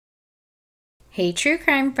Hey, true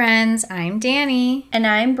crime friends, I'm Danny. And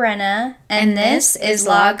I'm Brenna. And this is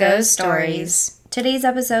Law Ghost Stories. Today's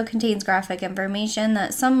episode contains graphic information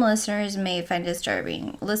that some listeners may find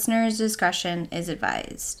disturbing. Listeners' discretion is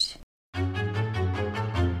advised.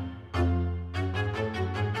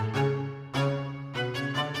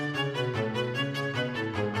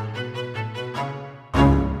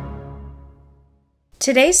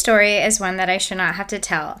 Today's story is one that I should not have to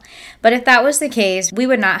tell. But if that was the case, we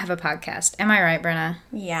would not have a podcast. Am I right, Brenna?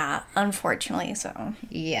 Yeah, unfortunately so.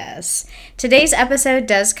 Yes. Today's episode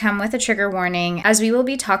does come with a trigger warning as we will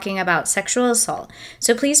be talking about sexual assault.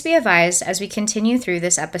 So please be advised as we continue through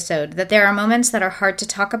this episode that there are moments that are hard to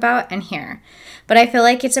talk about and hear. But I feel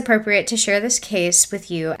like it's appropriate to share this case with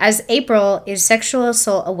you as April is Sexual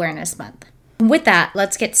Assault Awareness Month. With that,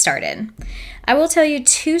 let's get started. I will tell you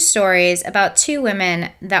two stories about two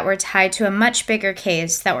women that were tied to a much bigger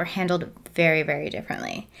case that were handled very, very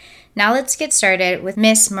differently. Now let's get started with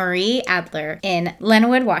Miss Marie Adler in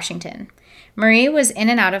Lenwood, Washington. Marie was in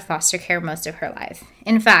and out of foster care most of her life.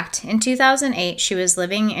 In fact, in 2008, she was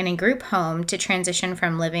living in a group home to transition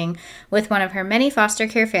from living with one of her many foster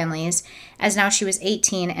care families, as now she was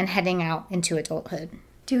 18 and heading out into adulthood.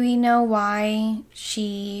 Do we know why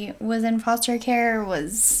she was in foster care?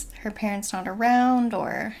 Was her parents not around,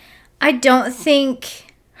 or? I don't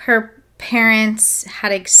think her parents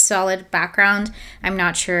had a solid background. I'm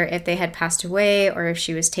not sure if they had passed away or if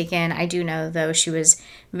she was taken. I do know, though, she was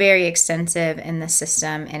very extensive in the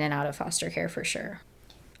system in and out of foster care for sure.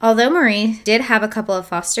 Although Marie did have a couple of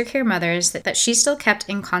foster care mothers that she still kept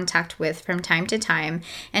in contact with from time to time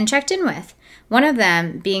and checked in with, one of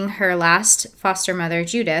them being her last foster mother,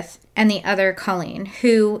 Judith, and the other, Colleen,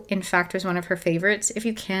 who, in fact, was one of her favorites, if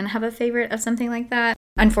you can have a favorite of something like that.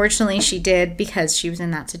 Unfortunately, she did because she was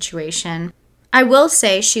in that situation. I will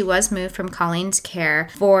say she was moved from Colleen's care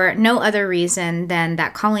for no other reason than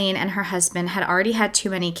that Colleen and her husband had already had too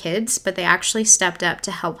many kids, but they actually stepped up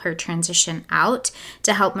to help her transition out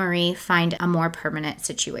to help Marie find a more permanent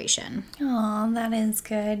situation. Oh, that is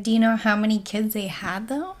good. Do you know how many kids they had,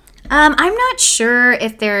 though? I'm not sure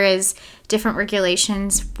if there is different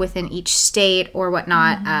regulations within each state or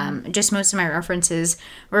whatnot. Just most of my references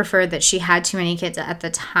referred that she had too many kids at the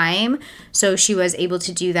time, so she was able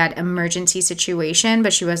to do that emergency situation,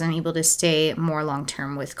 but she wasn't able to stay more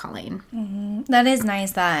long-term with Colleen. That is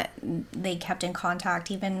nice that they kept in contact,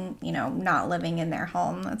 even, not living in their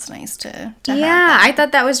home. That's nice to have that. I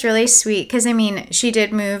thought that was really sweet because, she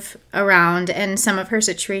did move around and some of her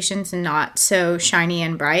situations not so shiny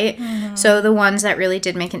and bright. So the ones that really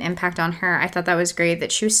did make an impact on her, I thought that was great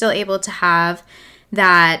that she was still able to have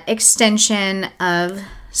that extension of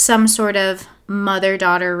some sort of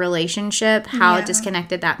mother-daughter relationship, how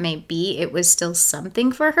disconnected that may be. It was still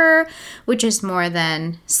something for her, which is more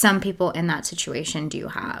than some people in that situation do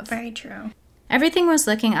have. Very true. Everything was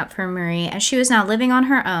looking up for Marie as she was now living on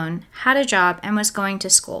her own, had a job, and was going to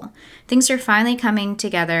school. Things were finally coming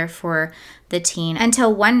together for the teen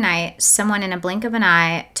until one night, someone in a blink of an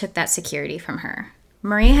eye took that security from her.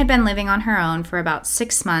 Marie had been living on her own for about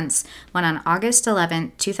 6 months when on August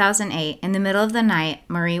 11, 2008, in the middle of the night,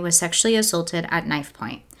 Marie was sexually assaulted at knife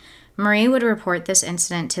point. Marie would report this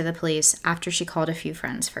incident to the police after she called a few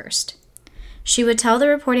friends first. She would tell the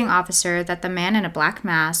reporting officer that the man in a black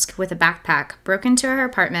mask with a backpack broke into her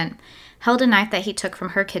apartment, held a knife that he took from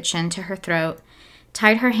her kitchen to her throat,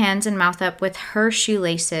 tied her hands and mouth up with her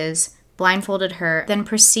shoelaces, blindfolded her, then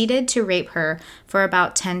proceeded to rape her for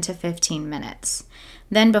about 10 to 15 minutes.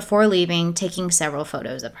 Then, before leaving, taking several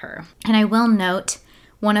photos of her. And I will note,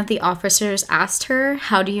 one of the officers asked her,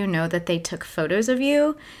 "How do you know that they took photos of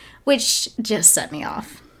you?" Which just set me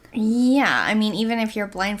off. Yeah, even if you're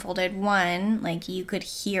blindfolded, you could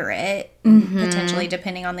hear it, potentially,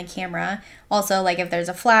 depending on the camera. Also, if there's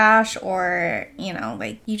a flash or,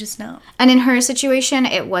 you just know. And in her situation,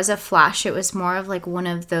 it was a flash. It was more of, one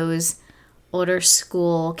of those older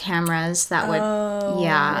school cameras that would,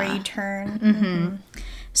 where you turn.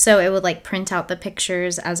 So it would, print out the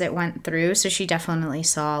pictures as it went through. So she definitely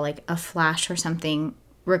saw, a flash or something,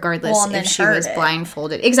 regardless if she was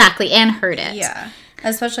blindfolded. Exactly, and heard it. Yeah.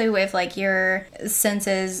 Especially with, your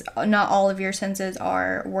senses, not all of your senses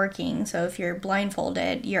are working. So if you're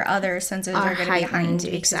blindfolded, your other senses are going to be heightened.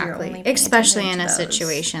 Exactly. Especially in a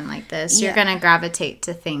situation like this. You're going to gravitate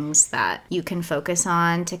to things that you can focus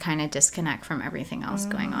on to kind of disconnect from everything else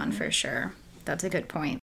going on, for sure. That's a good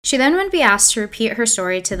point. She then would be asked to repeat her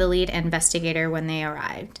story to the lead investigator when they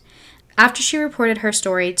arrived. After she reported her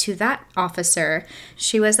story to that officer,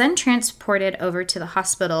 she was then transported over to the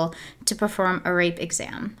hospital to perform a rape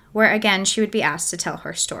exam, where again she would be asked to tell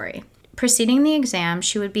her story. Preceding the exam,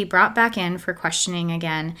 she would be brought back in for questioning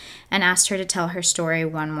again and asked her to tell her story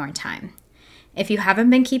one more time. If you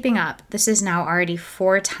haven't been keeping up, this is now already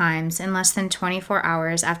 4 times in less than 24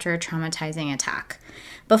 hours after a traumatizing attack.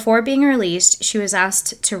 Before being released, she was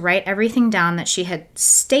asked to write everything down that she had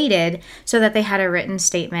stated so that they had a written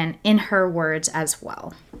statement in her words as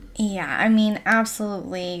well. Yeah, I mean,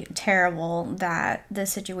 absolutely terrible that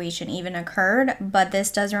this situation even occurred, but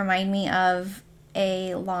this does remind me of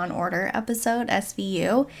a Law and Order episode,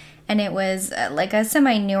 SVU, and it was like a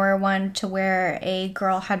semi-newer one to where a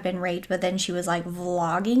girl had been raped, but then she was like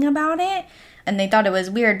vlogging about it, and they thought it was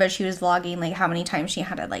weird, but she was vlogging like how many times she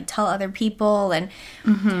had to like tell other people, and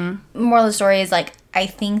moral of the story is like, I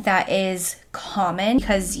think that is common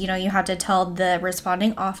because, you know, you have to tell the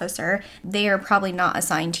responding officer. They are probably not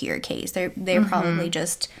assigned to your case. They're probably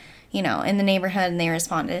just, you know, in the neighborhood and they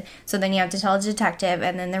responded. So then you have to tell a detective,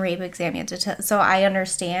 and then the rape exam you have to tell. So I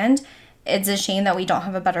understand. It's a shame that we don't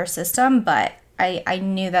have a better system, but I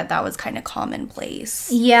knew that was kind of commonplace.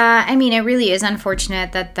 Yeah, I mean, it really is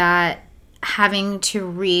unfortunate that having to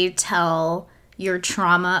retell your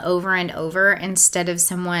trauma over and over instead of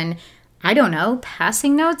someone, I don't know,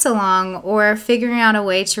 passing notes along or figuring out a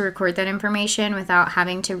way to record that information without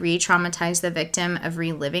having to re-traumatize the victim of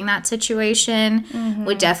reliving that situation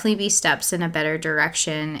would definitely be steps in a better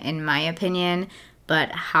direction, in my opinion.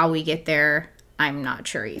 But how we get there, I'm not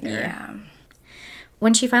sure either. Yeah.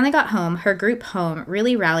 When she finally got home, her group home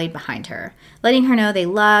really rallied behind her, letting her know they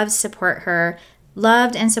loved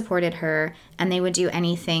and supported her, and they would do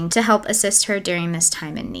anything to help assist her during this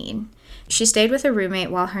time in need. She stayed with a roommate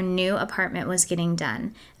while her new apartment was getting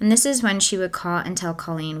done, and this is when she would call and tell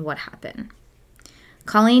Colleen what happened.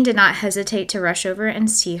 Colleen did not hesitate to rush over and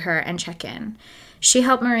see her and check in. She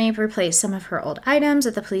helped Marie replace some of her old items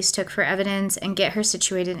that the police took for evidence and get her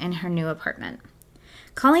situated in her new apartment.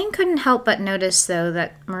 Colleen couldn't help but notice, though,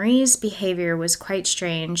 that Marie's behavior was quite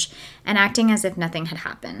strange and acting as if nothing had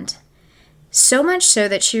happened. So much so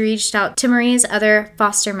that she reached out to Marie's other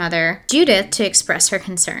foster mother, Judith, to express her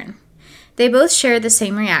concern. They both shared the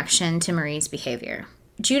same reaction to Marie's behavior.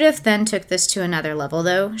 Judith then took this to another level,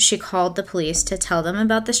 though. She called the police to tell them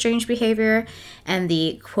about the strange behavior and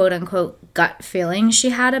the quote-unquote gut feeling she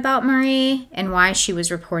had about Marie and why she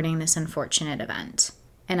was reporting this unfortunate event.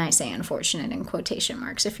 And I say unfortunate in quotation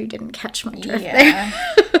marks if you didn't catch my drift there.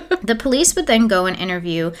 The police would then go and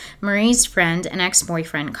interview Marie's friend and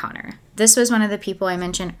ex-boyfriend, Connor. This was one of the people I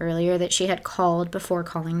mentioned earlier that she had called before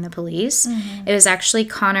calling the police. It was actually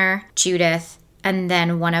Connor, Judith, and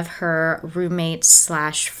then one of her roommates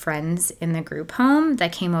 / friends in the group home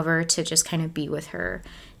that came over to just kind of be with her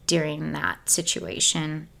during that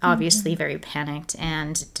situation. Obviously very panicked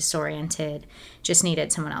and disoriented, just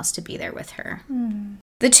needed someone else to be there with her.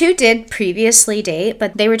 The two did previously date,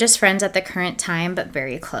 but they were just friends at the current time, but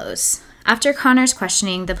very close. After Connor's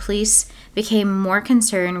questioning, the police became more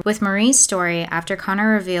concerned with Marie's story after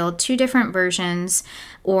Connor revealed 2 different versions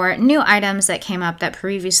or new items that came up that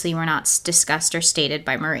previously were not discussed or stated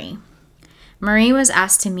by Marie. Marie was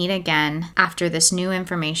asked to meet again after this new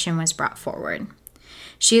information was brought forward.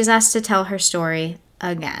 She is asked to tell her story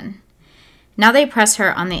again. Now they press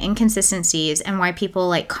her on the inconsistencies and why people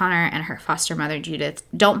like Connor and her foster mother Judith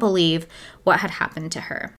don't believe what had happened to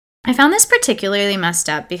her. I found this particularly messed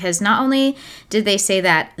up because not only did they say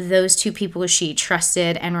that those 2 people she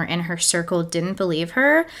trusted and were in her circle didn't believe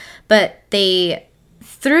her, but they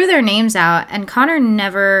threw their names out, and Connor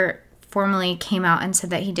never formally came out and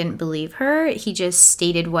said that he didn't believe her. He just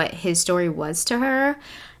stated what his story was to her,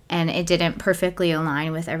 and it didn't perfectly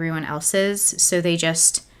align with everyone else's, so they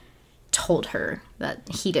just told her that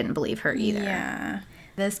he didn't believe her either. Yeah.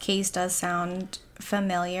 This case does sound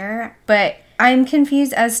familiar, but I'm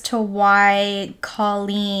confused as to why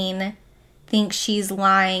Colleen thinks she's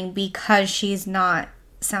lying because she's not,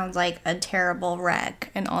 sounds like a terrible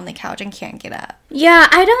wreck and on the couch and can't get up. Yeah,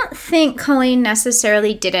 I don't think Colleen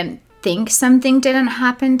necessarily didn't think something didn't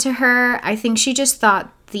happen to her. I think she just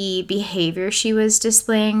thought the behavior she was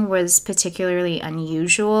displaying was particularly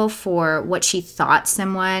unusual for what she thought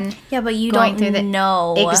someone. Yeah, but you don't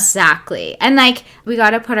know. Exactly. And like, we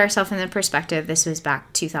got to put ourselves in the perspective. This was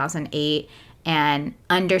back 2008, and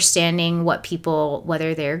understanding what people,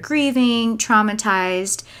 whether they're grieving,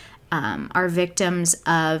 traumatized, are victims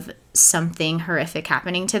of something horrific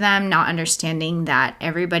happening to them, not understanding that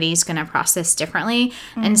everybody's going to process differently.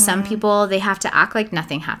 And some people, they have to act like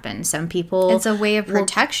nothing happened. Some people... It's a way of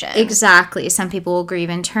protection. Exactly. Some people will grieve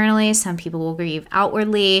internally. Some people will grieve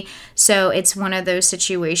outwardly. So it's one of those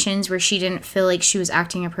situations where she didn't feel like she was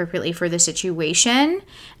acting appropriately for the situation.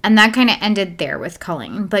 And that kind of ended there with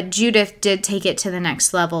Colleen. But Judith did take it to the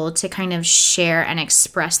next level to kind of share and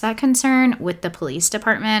express that concern with the police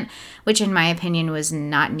department, which in my opinion was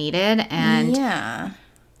not needed. And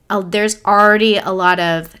there's already a lot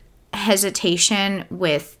of hesitation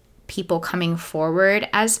with people coming forward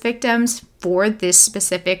as victims for this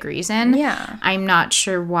specific reason. Yeah. I'm not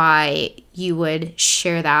sure why you would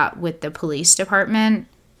share that with the police department,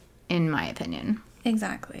 in my opinion.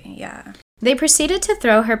 Exactly, yeah. They proceeded to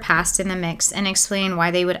throw her past in the mix and explain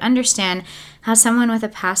why they would understand how someone with a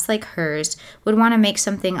past like hers would want to make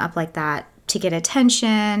something up like that to get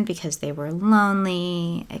attention because they were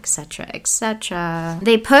lonely, etc., etc.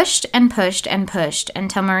 They pushed and pushed and pushed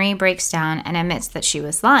until Marie breaks down and admits that she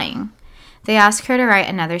was lying. They ask her to write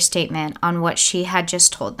another statement on what she had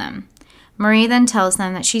just told them. Marie then tells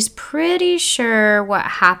them that she's pretty sure what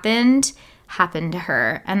happened to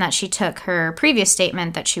her and that she took her previous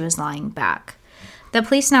statement that she was lying back. The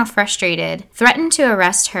police, now frustrated, threaten to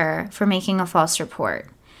arrest her for making a false report,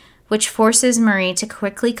 which forces Marie to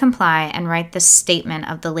quickly comply and write the statement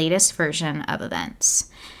of the latest version of events.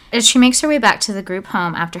 As she makes her way back to the group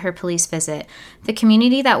home after her police visit, the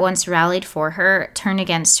community that once rallied for her turned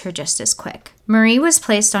against her just as quick. Marie was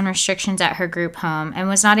placed on restrictions at her group home and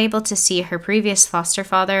was not able to see her previous foster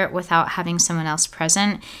father without having someone else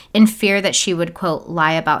present, in fear that she would, quote,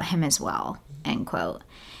 lie about him as well, end quote,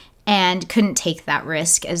 and couldn't take that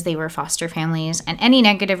risk as they were foster families. And any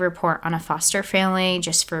negative report on a foster family,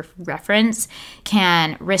 just for reference,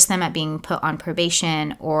 can risk them at being put on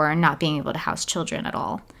probation or not being able to house children at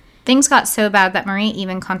all. Things got so bad that Marie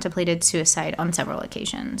even contemplated suicide on several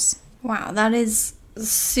occasions. Wow, that is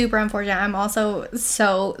super unfortunate. I'm also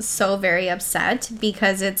so very upset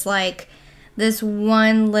because it's like this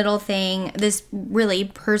one little thing, this really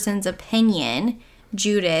person's opinion,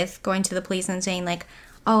 Judith going to the police and saying like,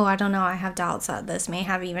 oh, I don't know, I have doubts that this may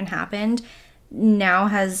have even happened, now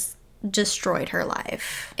has destroyed her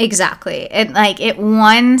life. Exactly. It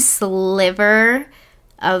one sliver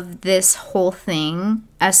of this whole thing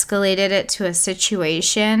escalated it to a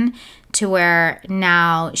situation to where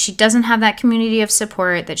now she doesn't have that community of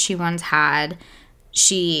support that she once had.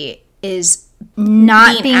 She is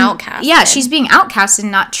not being outcasted. Yeah, she's being outcasted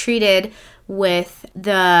and not treated with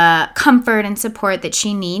the comfort and support that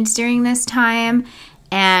she needs during this time.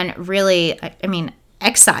 And really, I mean,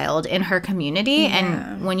 exiled in her community. Yeah.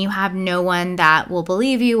 And when you have no one that will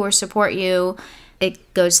believe you or support you,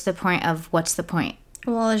 it goes to the point of what's the point?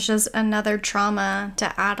 Well, it's just another trauma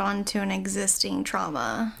to add on to an existing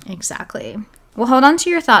trauma. Exactly. Well, hold on to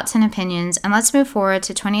your thoughts and opinions, and let's move forward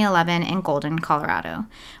to 2011 in Golden, Colorado,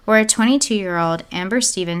 where a 22-year-old Amber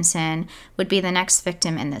Stevenson would be the next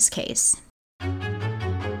victim in this case.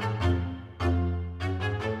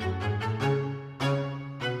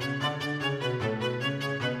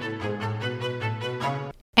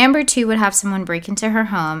 Amber, too, would have someone break into her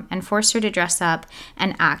home and force her to dress up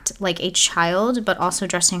and act like a child, but also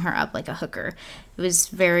dressing her up like a hooker. It was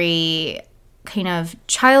very kind of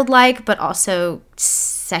childlike, but also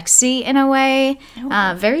sexy in a way.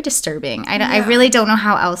 Very disturbing. I really don't know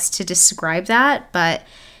how else to describe that, but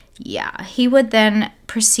yeah. He would then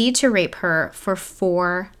proceed to rape her for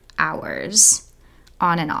 4 hours,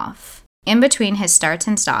 on and off. In between his starts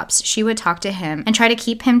and stops, she would talk to him and try to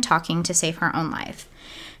keep him talking to save her own life.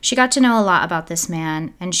 She got to know a lot about this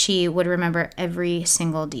man, and she would remember every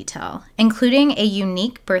single detail, including a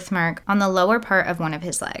unique birthmark on the lower part of one of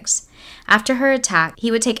his legs. After her attack, he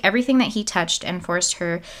would take everything that he touched and forced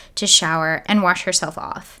her to shower and wash herself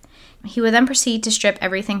off. He would then proceed to strip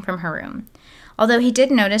everything from her room. Although he did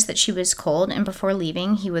notice that she was cold, and before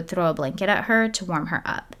leaving, he would throw a blanket at her to warm her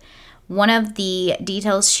up. One of the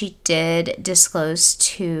details she did disclose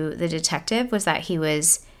to the detective was that he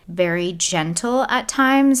was very gentle at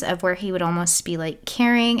times, of where he would almost be like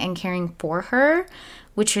caring for her,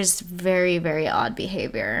 which was very, very odd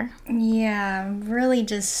behavior. Yeah, really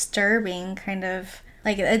disturbing, kind of.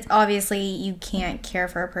 Like, it's obviously you can't care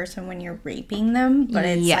for a person when you're raping them, but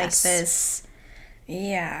it's like this,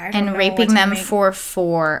 I don't know, raping them for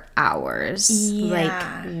 4 hours.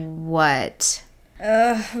 Yeah. Like, what?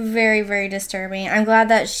 Very, very disturbing. I'm glad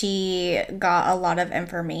that she got a lot of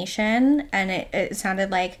information, and it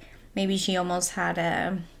sounded like maybe she almost had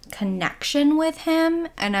a connection with him,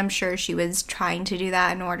 and I'm sure she was trying to do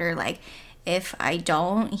that in order, like, if I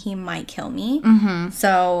don't, he might kill me. Mm-hmm.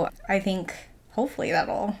 So I think hopefully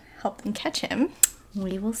that'll help them catch him.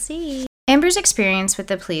 We will see. Amber's experience with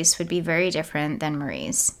the police would be very different than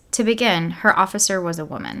Marie's. To begin, her officer was a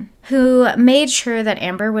woman who made sure that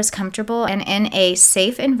Amber was comfortable and in a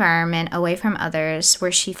safe environment away from others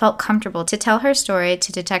where she felt comfortable to tell her story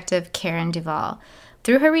to Detective Karen Duvall.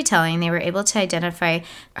 Through her retelling, they were able to identify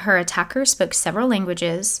her attacker spoke several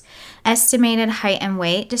languages, estimated height and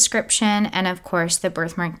weight description, and of course the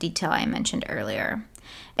birthmark detail I mentioned earlier.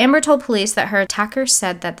 Amber told police that her attacker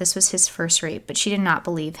said that this was his first rape, but she did not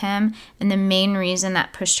believe him, and the main reason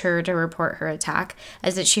that pushed her to report her attack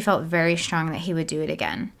is that she felt very strong that he would do it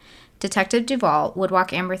again. Detective Duvall would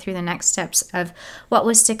walk Amber through the next steps of what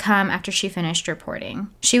was to come after she finished reporting.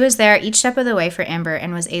 She was there each step of the way for Amber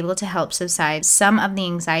and was able to help subside some of the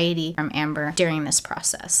anxiety from Amber during this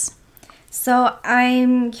process. So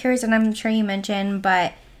I'm curious, and I'm sure you mentioned,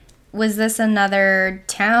 but was this another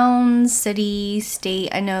town, city, state?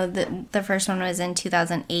 I know that the first one was in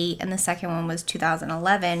 2008 and the second one was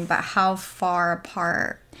 2011, but how far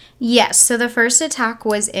apart? Yes, so the first attack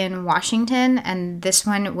was in Washington and this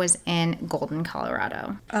one was in Golden,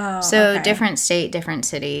 Colorado. Oh, so okay. Different state, different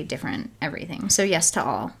city, different everything. So yes to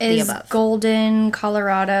all the above. Golden,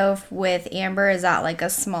 Colorado with Amber, is that like a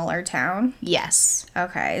smaller town? Yes.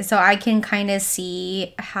 Okay, so I can kind of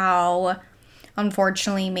see how,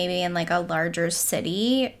 unfortunately, maybe in like a larger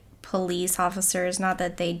city, police officers, not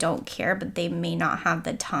that they don't care, but they may not have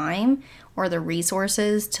the time or the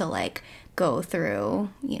resources to like go through,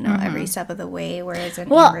 every step of the way. Whereas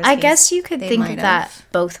in Amber's I case, guess you could they think might of that have.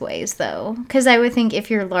 both ways, though. Because I would think if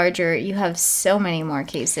you're larger, you have so many more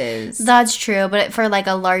cases. That's true, but for like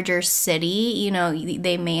a larger city,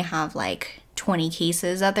 they may have like 20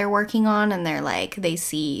 cases that they're working on, and they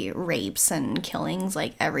see rapes and killings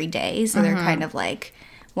like every day, so they're kind of like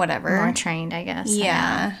whatever, More trained, I guess.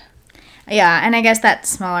 Yeah. Yeah, and I guess that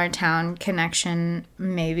smaller town connection,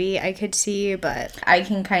 maybe I could see, but I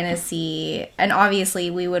can kind of see, and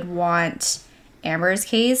obviously we would want Amber's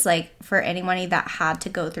case, like for anybody that had to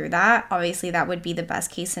go through that, obviously that would be the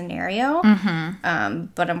best case scenario.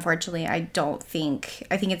 But unfortunately, I think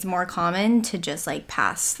it's more common to just like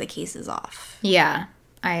pass the cases off. yeah,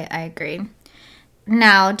 I agree.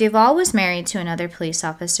 Now, Duvall was married to another police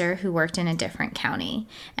officer who worked in a different county,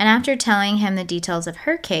 and after telling him the details of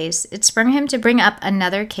her case, it sprung him to bring up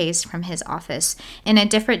another case from his office in a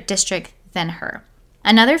different district than her.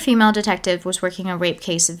 Another female detective was working a rape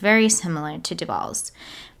case very similar to Duvall's.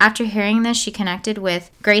 After hearing this, she connected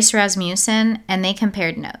with Grace Rasmussen, and they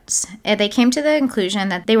compared notes. They came to the conclusion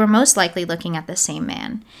that they were most likely looking at the same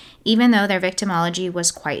man, even though their victimology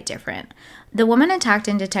was quite different. The woman attacked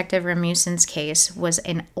in Detective Rasmussen's case was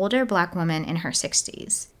an older black woman in her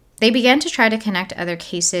 60s. They began to try to connect other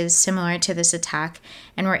cases similar to this attack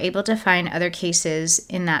and were able to find other cases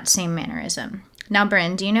in that same mannerism. Now,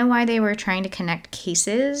 Bryn, do you know why they were trying to connect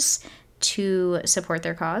cases to support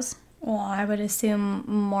their cause? Well, I would assume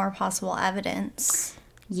more possible evidence.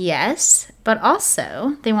 Yes, but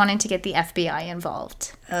also they wanted to get the FBI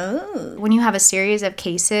involved. Oh. When you have a series of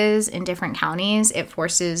cases in different counties, it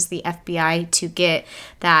forces the FBI to get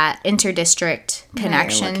that interdistrict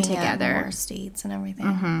connection together. More states and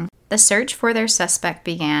everything. The search for their suspect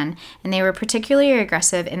began, and they were particularly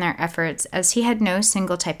aggressive in their efforts as he had no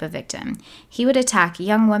single type of victim. He would attack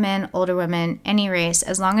young women, older women, any race,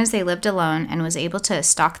 as long as they lived alone, and was able to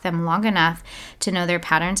stalk them long enough to know their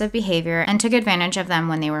patterns of behavior and took advantage of them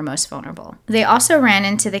when they were most vulnerable. They also ran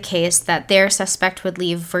into the case that their suspect would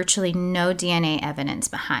leave virtually no DNA evidence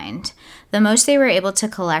behind. The most they were able to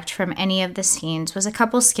collect from any of the scenes was a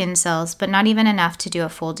couple skin cells, but not even enough to do a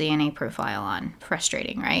full DNA profile on.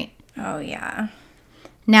 Frustrating, right? Oh, yeah.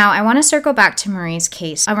 Now, I want to circle back to Marie's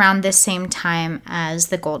case around this same time as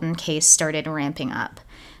the Golden case started ramping up.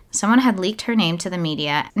 Someone had leaked her name to the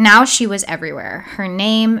media. Now she was everywhere. Her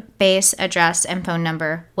name, base, address, and phone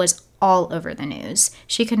number was all over the news.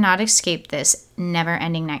 She could not escape this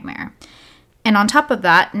never-ending nightmare. And on top of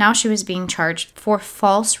that, now she was being charged for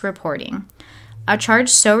false reporting. A charge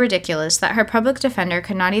so ridiculous that her public defender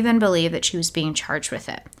could not even believe that she was being charged with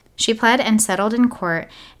it. She pled and settled in court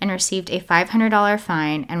and received a $500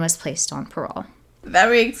 fine and was placed on parole. That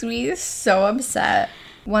makes me so upset.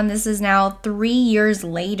 When this is now 3 years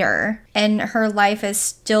later and her life is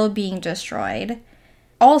still being destroyed.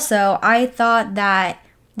 Also, I thought that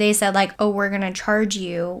they said like, oh, we're going to charge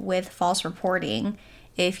you with false reporting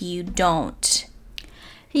if you don't.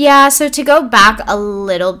 Yeah, so to go back a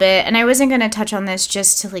little bit, and I wasn't going to touch on this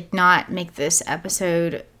just to like not make this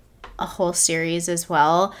episode a whole series as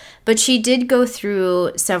well. But she did go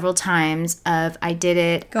through several times of, I did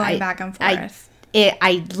it. Going back and forth.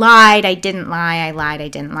 I lied, I didn't lie, I lied, I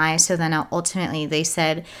didn't lie. So then ultimately they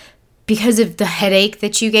said, because of the headache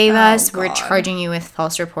that you gave us, we're charging you with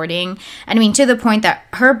false reporting. And I mean, to the point that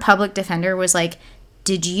her public defender was like,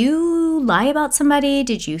 did you lie about somebody?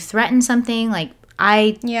 Did you threaten something? Like,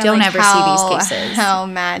 I don't ever see these cases. How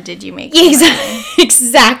mad did you make me?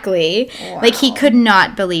 Exactly. Wow. Like, he could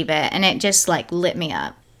not believe it. And it just, like, lit me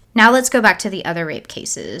up. Now let's go back to the other rape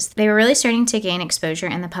cases. They were really starting to gain exposure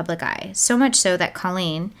in the public eye. So much so that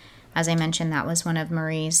Colleen, as I mentioned, that was one of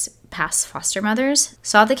Marie's past foster mothers,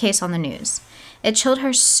 saw the case on the news. It chilled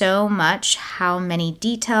her so much how many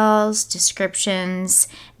details, descriptions,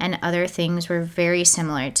 and other things were very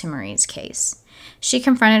similar to Marie's case. She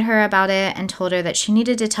confronted her about it and told her that she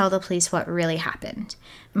needed to tell the police what really happened.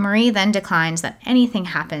 Marie then declines that anything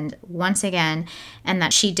happened once again and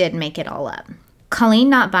that she did make it all up. Colleen,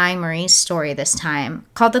 not buying Marie's story this time,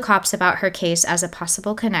 called the cops about her case as a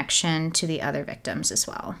possible connection to the other victims as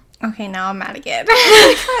well. Okay, now I'm mad again.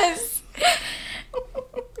 Because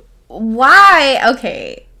why?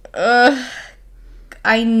 Okay.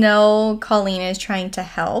 I know Colleen is trying to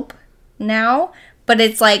help now, but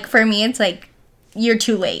it's like, for me, it's like, you're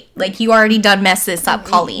too late. Like, you already done messed this up,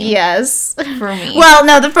 Colleen. Yes. For me. Well,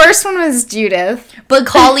 no, the first one was Judith. But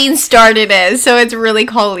Colleen started it, so it's really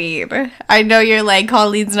Colleen. I know you're, like,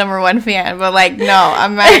 Colleen's #1 fan, but, like, no,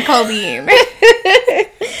 I'm mad at Colleen.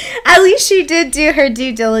 At least she did do her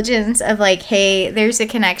due diligence of, like, hey, there's a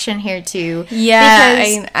connection here, too.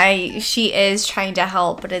 Yeah, she is trying to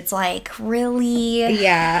help, but it's like, really?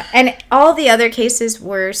 Yeah, and all the other cases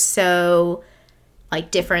were so,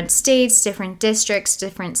 like, different states, different districts,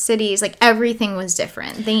 different cities. Like, everything was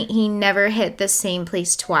different. He never hit the same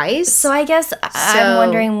place twice. So I guess I'm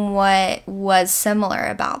wondering what was similar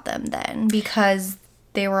about them then, because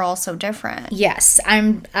they were all so different. Yes,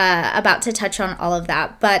 I'm about to touch on all of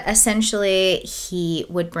that. But essentially, he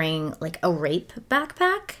would bring, like, a rape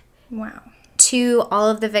backpack. Wow. To all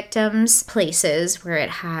of the victims' places where it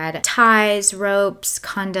had ties, ropes,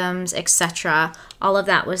 condoms, etc. All of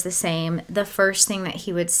that was the same. The first thing that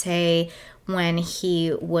he would say when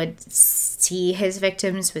he would see his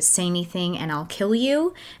victims was, say anything and I'll kill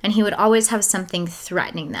you. And he would always have something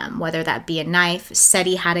threatening them, whether that be a knife, said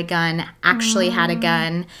he had a gun, actually had a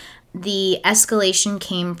gun. The escalation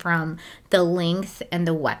came from the length and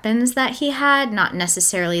the weapons that he had, not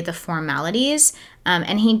necessarily the formalities.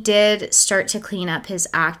 And he did start to clean up his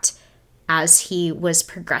act as he was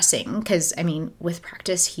progressing. Because, I mean, with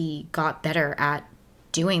practice, he got better at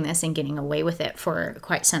doing this and getting away with it for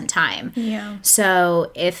quite some time. Yeah.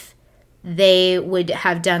 So if they would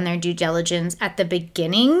have done their due diligence at the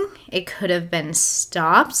beginning, it could have been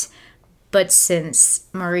stopped. But since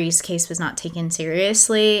Marie's case was not taken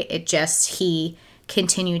seriously, he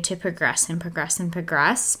continued to progress and progress and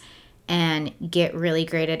progress and get really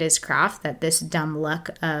great at his craft. That this dumb luck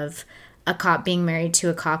of a cop being married to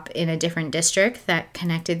a cop in a different district that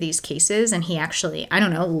connected these cases. And he actually, I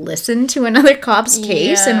don't know, listened to another cop's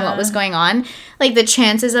case and what was going on. Like, the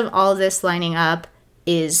chances of all this lining up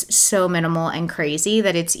is so minimal and crazy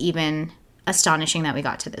that it's even astonishing that we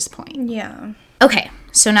got to this point. Yeah. Okay,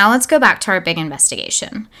 so now let's go back to our big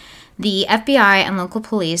investigation. The FBI and local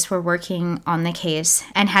police were working on the case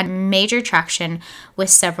and had major traction with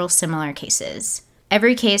several similar cases.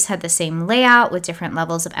 Every case had the same layout with different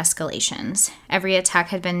levels of escalations. Every attack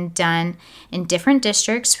had been done in different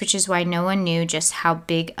districts, which is why no one knew just how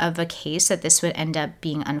big of a case that this would end up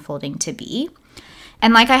being unfolding to be.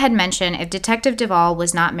 And like I had mentioned, if Detective Duvall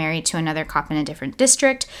was not married to another cop in a different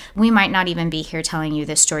district, we might not even be here telling you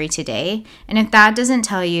this story today. And if that doesn't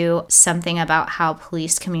tell you something about how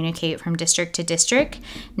police communicate from district to district,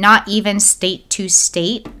 not even state to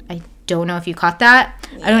state, I don't know if you caught that.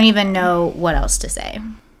 Yeah. I don't even know what else to say.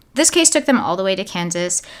 This case took them all the way to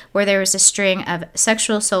Kansas, where there was a string of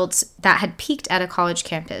sexual assaults that had peaked at a college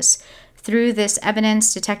campus. Through this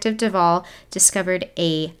evidence, Detective Duvall discovered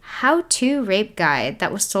a how-to rape guide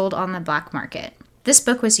that was sold on the black market. This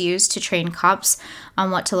book was used to train cops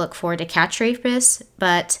on what to look for to catch rapists,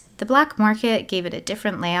 but the black market gave it a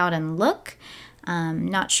different layout and look.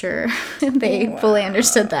 Not sure they fully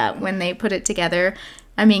understood that when they put it together.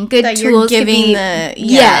 I mean, good that tools could be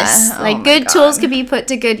good tools could be put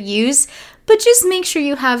to good use, but just make sure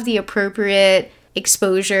you have the appropriate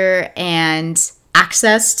exposure and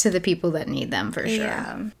access to the people that need them, for sure.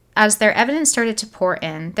 Yeah. As their evidence started to pour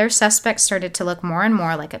in, their suspect started to look more and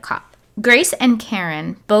more like a cop. Grace and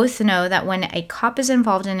Karen both know that when a cop is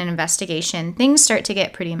involved in an investigation, things start to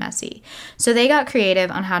get pretty messy. So they got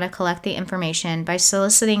creative on how to collect the information by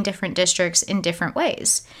soliciting different districts in different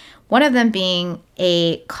ways. One of them being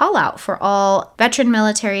a call out for all veteran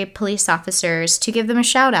military police officers to give them a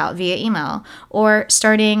shout out via email, or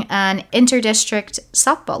starting an interdistrict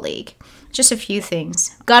softball league. Just a few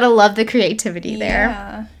things. Gotta love the creativity there.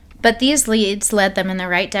 Yeah. But these leads led them in the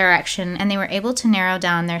right direction, and they were able to narrow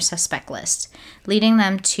down their suspect list, leading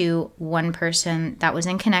them to one person that was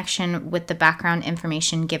in connection with the background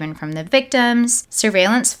information given from the victims,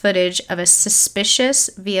 surveillance footage of a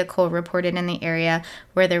suspicious vehicle reported in the area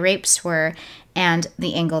where the rapes were, and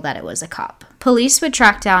the angle that it was a cop. Police would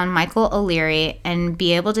track down Michael O'Leary and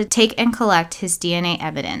be able to take and collect his DNA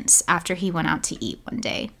evidence after he went out to eat one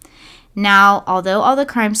day. Now, although all the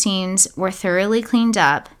crime scenes were thoroughly cleaned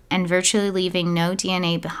up and virtually leaving no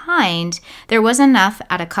DNA behind, there was enough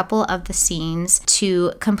at a couple of the scenes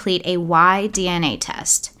to complete a Y DNA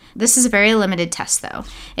test. This is a very limited test, though.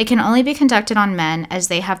 It can only be conducted on men as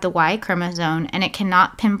they have the Y chromosome, and it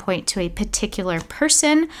cannot pinpoint to a particular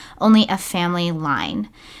person, only a family line.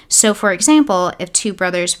 So, for example, if two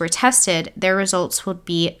brothers were tested, their results would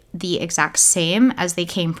be the exact same as they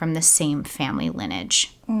came from the same family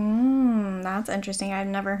lineage. That's interesting. I've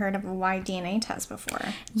never heard of a Y DNA test before.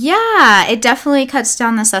 Yeah, it definitely cuts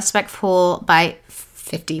down the suspect pool by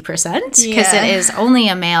 50% because it is only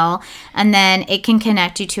a male, and then it can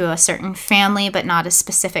connect you to a certain family but not a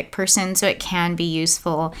specific person, so it can be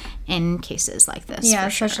useful in cases like this. Yeah,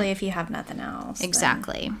 especially if you have nothing else.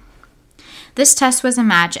 Exactly. Then. This test was a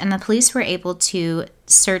match, and the police were able to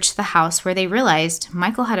search the house where they realized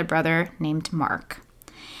Michael had a brother named Mark.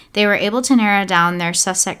 They were able to narrow down their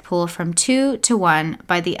suspect pool from 2 to 1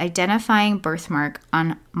 by the identifying birthmark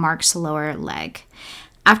on Mark's lower leg.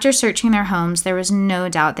 After searching their homes, there was no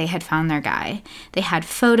doubt they had found their guy. They had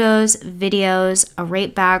photos, videos, a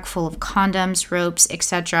rape bag full of condoms, ropes,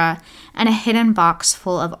 etc., and a hidden box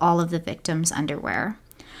full of all of the victims' underwear.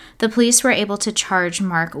 The police were able to charge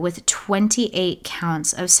Mark with 28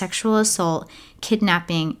 counts of sexual assault,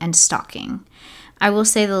 kidnapping, and stalking. I will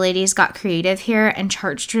say the ladies got creative here and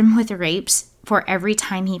charged him with rapes for every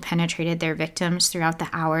time he penetrated their victims throughout the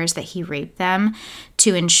hours that he raped them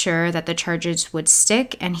to ensure that the charges would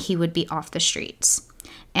stick and he would be off the streets.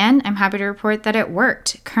 And I'm happy to report that it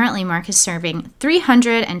worked. Currently, Mark is serving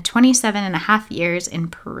 327 and a half years in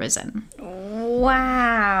prison.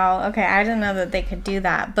 Wow. Okay, I didn't know that they could do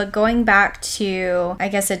that. But going back to, I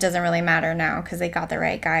guess it doesn't really matter now because they got the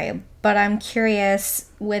right guy. But I'm curious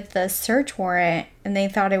with the search warrant, and they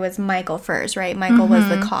thought it was Michael first, right? Michael was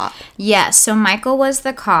the cop. Yes, so Michael was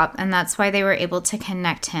the cop, and that's why they were able to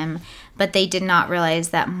connect him. But they did not realize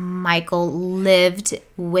that Michael lived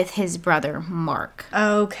with his brother, Mark.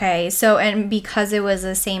 Okay, so, and because it was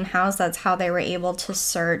the same house, that's how they were able to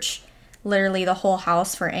search literally the whole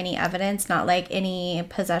house for any evidence, not like any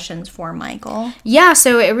possessions for Michael. Yeah,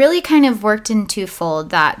 so it really kind of worked in twofold,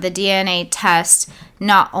 that the DNA test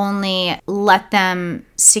not only let them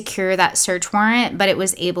secure that search warrant, but it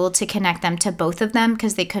was able to connect them to both of them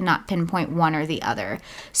because they could not pinpoint one or the other.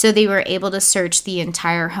 So they were able to search the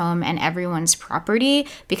entire home and everyone's property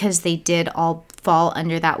because they did all fall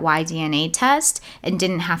under that Y DNA test and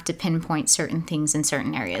didn't have to pinpoint certain things in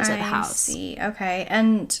certain areas of the house. I see. Okay.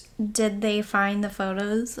 And did they find the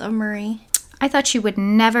photos of Marie? I thought you would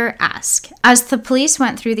never ask. As the police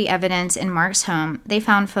went through the evidence in Mark's home, they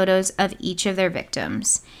found photos of each of their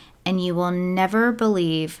victims. And you will never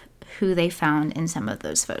believe who they found in some of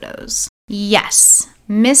those photos. Yes,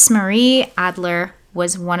 Miss Marie Adler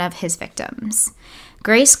was one of his victims.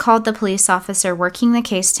 Grace called the police officer working the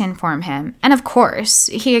case to inform him, and of course,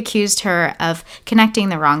 he accused her of connecting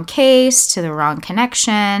the wrong case to the wrong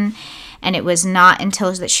connection, and it was not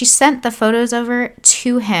until that she sent the photos over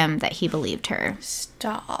to him that he believed her.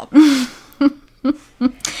 Stop.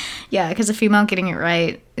 Yeah, because a female getting it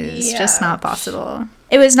right is just not possible.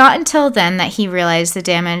 It was not until then that he realized the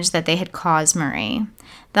damage that they had caused Marie.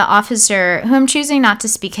 The officer, who I'm choosing not to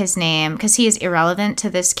speak his name because he is irrelevant to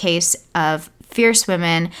this case of fierce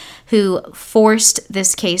women who forced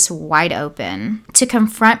this case wide open, to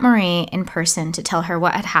confront Marie in person to tell her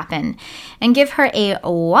what had happened and give her a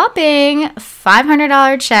whopping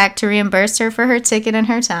 $500 check to reimburse her for her ticket and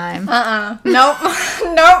her time. Nope.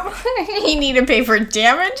 You need to pay for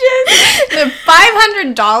damages? The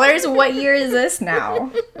 $500? What year is this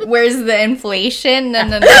now? Where's the inflation?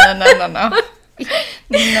 No.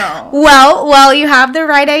 No. Well, you have the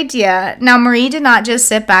right idea. Now, Marie did not just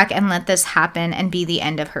sit back and let this happen and be the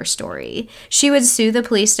end of her story. She would sue the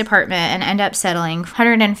police department and end up settling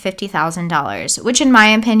 $150,000, which in my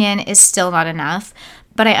opinion is still not enough.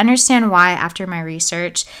 But I understand why, after my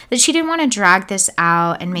research, that she didn't want to drag this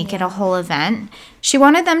out and make it a whole event. She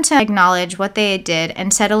wanted them to acknowledge what they did,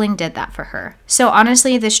 and settling did that for her. So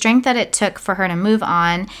honestly, the strength that it took for her to move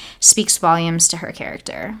on speaks volumes to her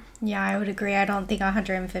character. Yeah, I would agree. I don't think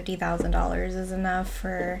 $150,000 is enough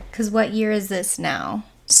for... Because what year is this now?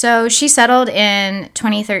 So she settled in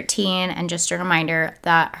 2013, and just a reminder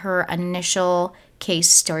that her initial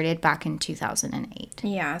case started back in 2008.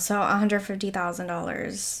 Yeah, so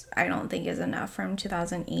 $150,000 I don't think is enough from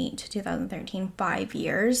 2008 to 2013, 5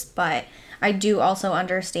 years. But I do also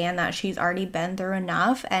understand that she's already been through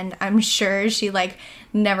enough, and I'm sure she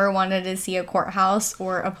never wanted to see a courthouse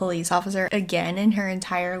or a police officer again in her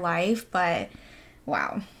entire life. But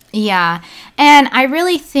wow. Yeah, and I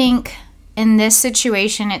really think in this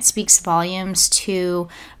situation it speaks volumes to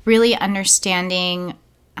really understanding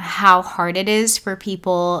how hard it is for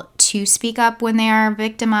people to speak up when they are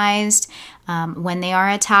victimized, when they are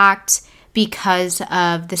attacked, because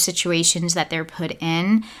of the situations that they're put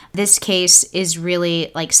in. This case is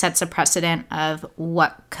really sets a precedent of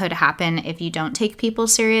what could happen if you don't take people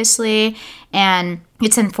seriously. And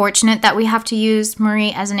it's unfortunate that we have to use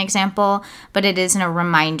Marie as an example, but it isn't a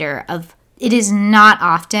reminder of it is not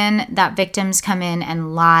often that victims come in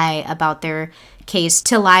and lie about their case,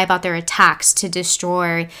 to lie about their attacks, to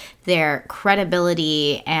destroy their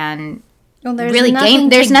credibility, and really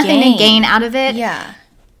there's nothing to gain out of it. Yeah.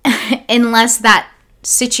 Unless that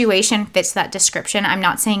situation fits that description. I'm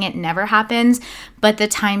not saying it never happens, but the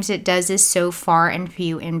times it does is so far and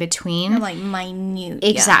few in between. Minute.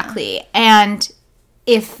 Exactly. Yeah. And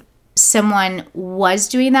if someone was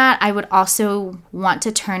doing that, I would also want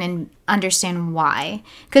to turn and understand why.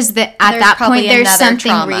 Because at that point, there's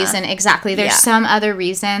something reason. Exactly. There's some other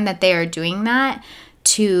reason that they are doing that,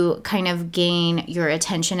 to kind of gain your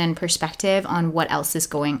attention and perspective on what else is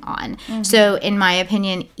going on. Mm-hmm. So in my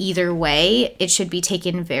opinion, either way, it should be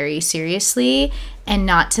taken very seriously, and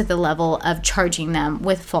not to the level of charging them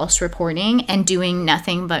with false reporting and doing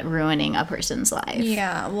nothing but ruining a person's life.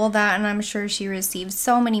 Yeah, well, that, and I'm sure she received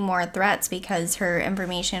so many more threats because her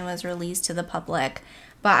information was released to the public.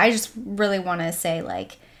 But I just really want to say,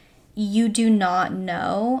 you do not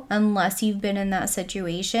know unless you've been in that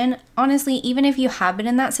situation. Honestly, even if you have been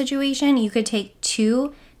in that situation, you could take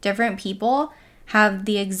two different people, have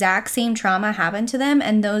the exact same trauma happen to them,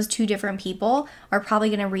 and those two different people are probably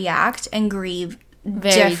going to react and grieve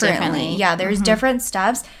very differently. Yeah, there's different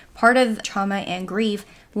steps. Part of trauma and grief,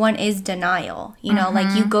 one is denial. You know,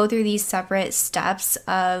 you go through these separate steps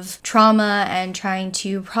of trauma and trying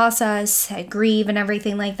to process, grieve, and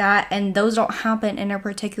everything like that. And those don't happen in a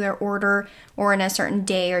particular order or in a certain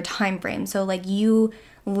day or time frame. So, you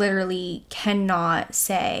literally cannot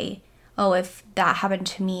say, oh, if that happened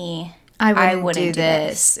to me, I wouldn't do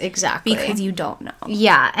this. Exactly. Because you don't know.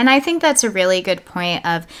 Yeah, and I think that's a really good point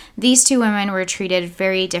of these two women were treated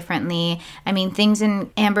very differently. I mean, things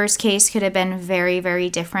in Amber's case could have been very,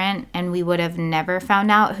 very different, and we would have never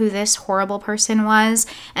found out who this horrible person was.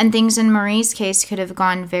 And things in Marie's case could have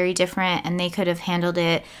gone very different, and they could have handled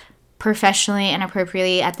it professionally and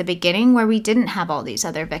appropriately at the beginning, where we didn't have all these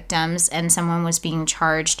other victims and someone was being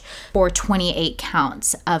charged for 28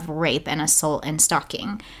 counts of rape and assault and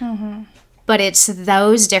stalking. Mm-hmm. But it's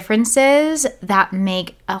those differences that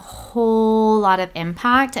make a whole lot of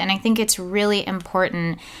impact. And I think it's really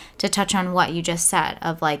important to touch on what you just said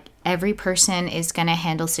of every person is going to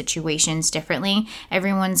handle situations differently.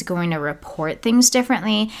 Everyone's going to report things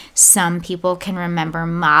differently. Some people can remember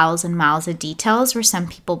miles and miles of details, where some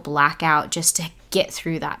people black out just to get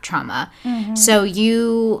through that trauma. Mm-hmm. So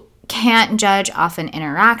you can't judge off an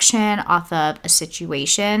interaction, off of a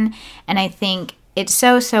situation. And I think it's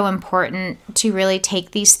so important to really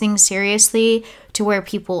take these things seriously, to where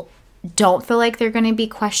people don't feel like they're going to be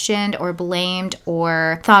questioned or blamed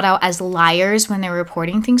or thought out as liars when they're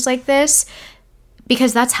reporting things like this,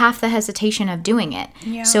 because that's half the hesitation of doing it.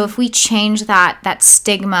 Yeah. So if we change that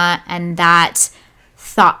stigma and that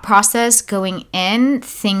thought process going in,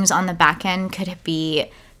 things on the back end could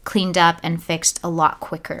be cleaned up and fixed a lot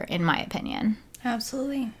quicker, in my opinion.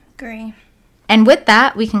 Absolutely. Agree. And with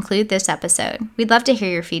that, we conclude this episode. We'd love to hear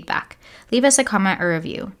your feedback. Leave us a comment or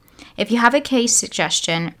review. If you have a case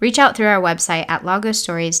suggestion, reach out through our website at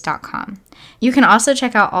lagosstories.com. You can also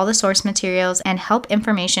check out all the source materials and help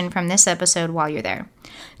information from this episode while you're there.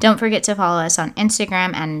 Don't forget to follow us on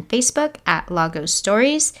Instagram and Facebook at Lagos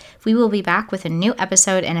Stories. We will be back with a new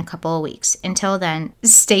episode in a couple of weeks. Until then,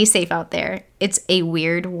 stay safe out there. It's a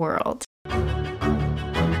weird world.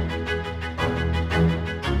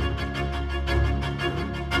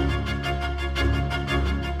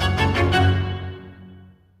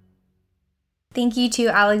 Thank you to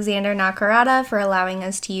Alexander Nakarada for allowing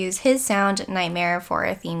us to use his sound, Nightmare, for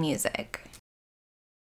our theme music.